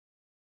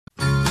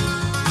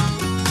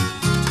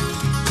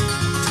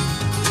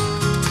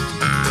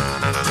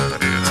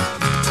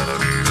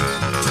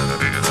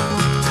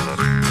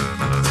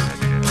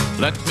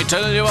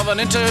tell you of an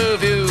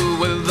interview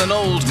with an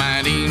old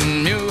man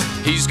emu.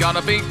 He's got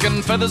a beak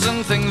and feathers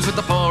and things, but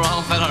the poor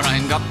old fella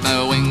ain't got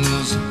no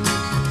wings.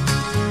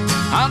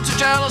 I'm too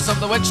jealous of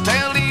the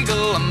wedge-tailed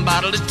eagle, and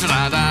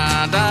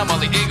battle-da-da-da, while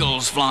the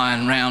eagle's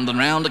flying round and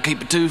round to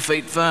keep 2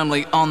 feet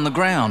firmly on the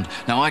ground.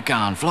 Now I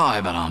can't fly,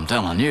 but I'm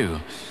telling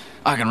you,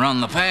 I can run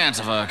the pants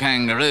of a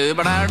kangaroo.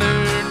 But I do.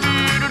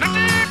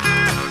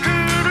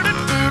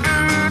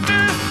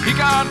 He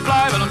can't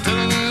fly, but I'm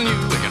telling you,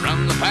 we can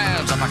run the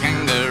pants of a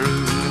kangaroo.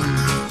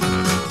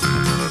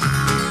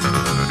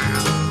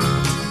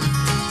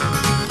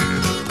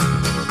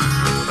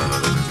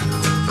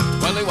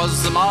 Well, he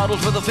was the model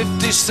for the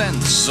 50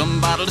 cents.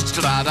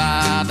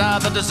 Da-da-da-da.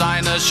 The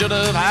designer should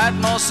have had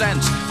more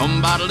sense.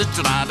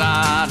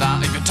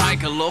 Da-da-da-da. If you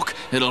take a look,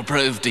 it'll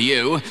prove to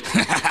you.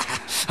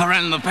 I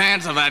ran the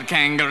pants of that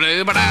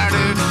kangaroo. But I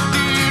do.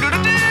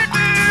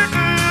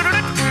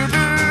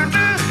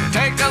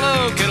 Take a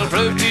look, it'll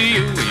prove to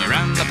you. He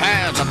ran the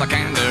pants of the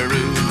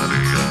kangaroo.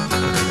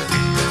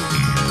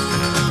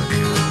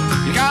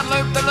 You can't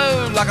loop the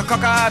loo like a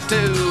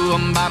cockatoo.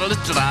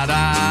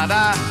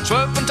 Da-da-da-da.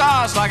 Swoop and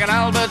toss like an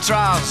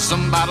albatross.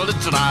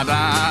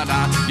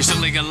 Da-da-da-da. You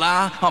silly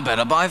galah, I'm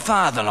better by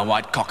far than a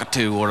white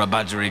cockatoo or a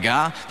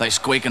budgerigar. They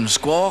squeak and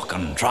squawk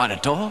and try to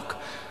talk.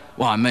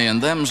 Why, me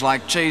and them's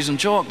like cheese and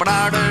chalk. But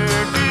I do.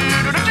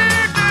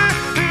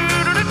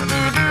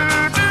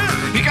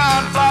 He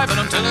can't fly, but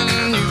I'm telling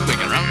you, we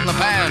can run the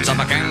pants of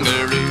a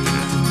kangaroo.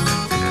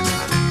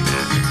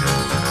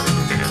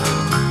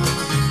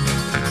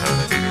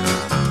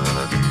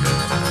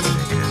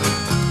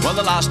 Well,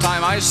 the last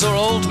time I saw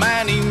old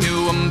Man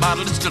Emu,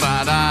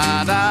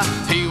 da-da-da-da,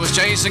 he was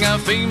chasing a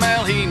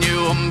female he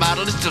knew,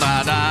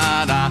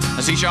 da-da-da-da,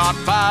 as he shot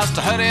past,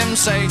 I heard him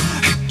say,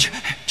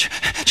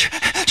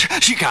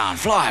 she can't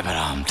fly, but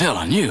I'm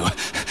telling you,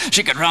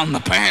 she could run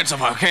the pants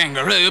of a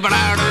kangaroo. But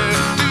I do.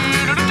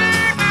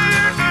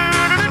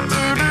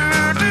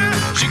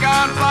 She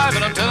can't fly,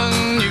 but I'm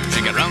telling you,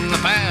 she could run the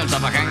pants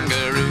of a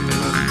kangaroo.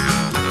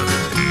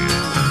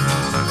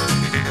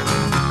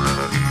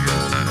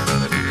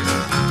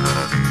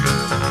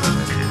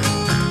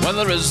 Well,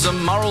 there is a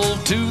moral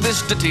to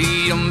this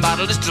ditty,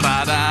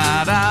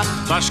 da-da-da-da.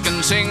 Thrush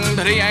can sing,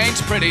 but he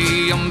ain't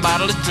pretty,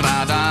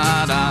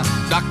 da-da-da-da.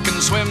 Duck can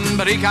swim,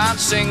 but he can't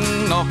sing,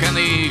 nor can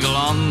the eagle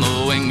on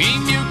the wing.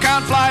 Emu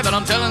can't fly, but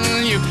I'm telling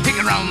you, he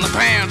can run the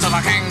pants of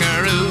a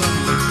kangaroo.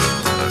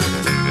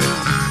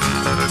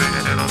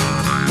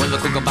 Well, the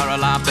kookaburra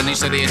laughed and he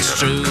said it's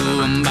true,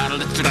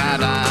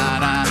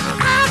 da-da-da-da.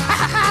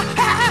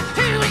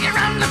 We can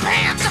run the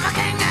pants of a kangaroo.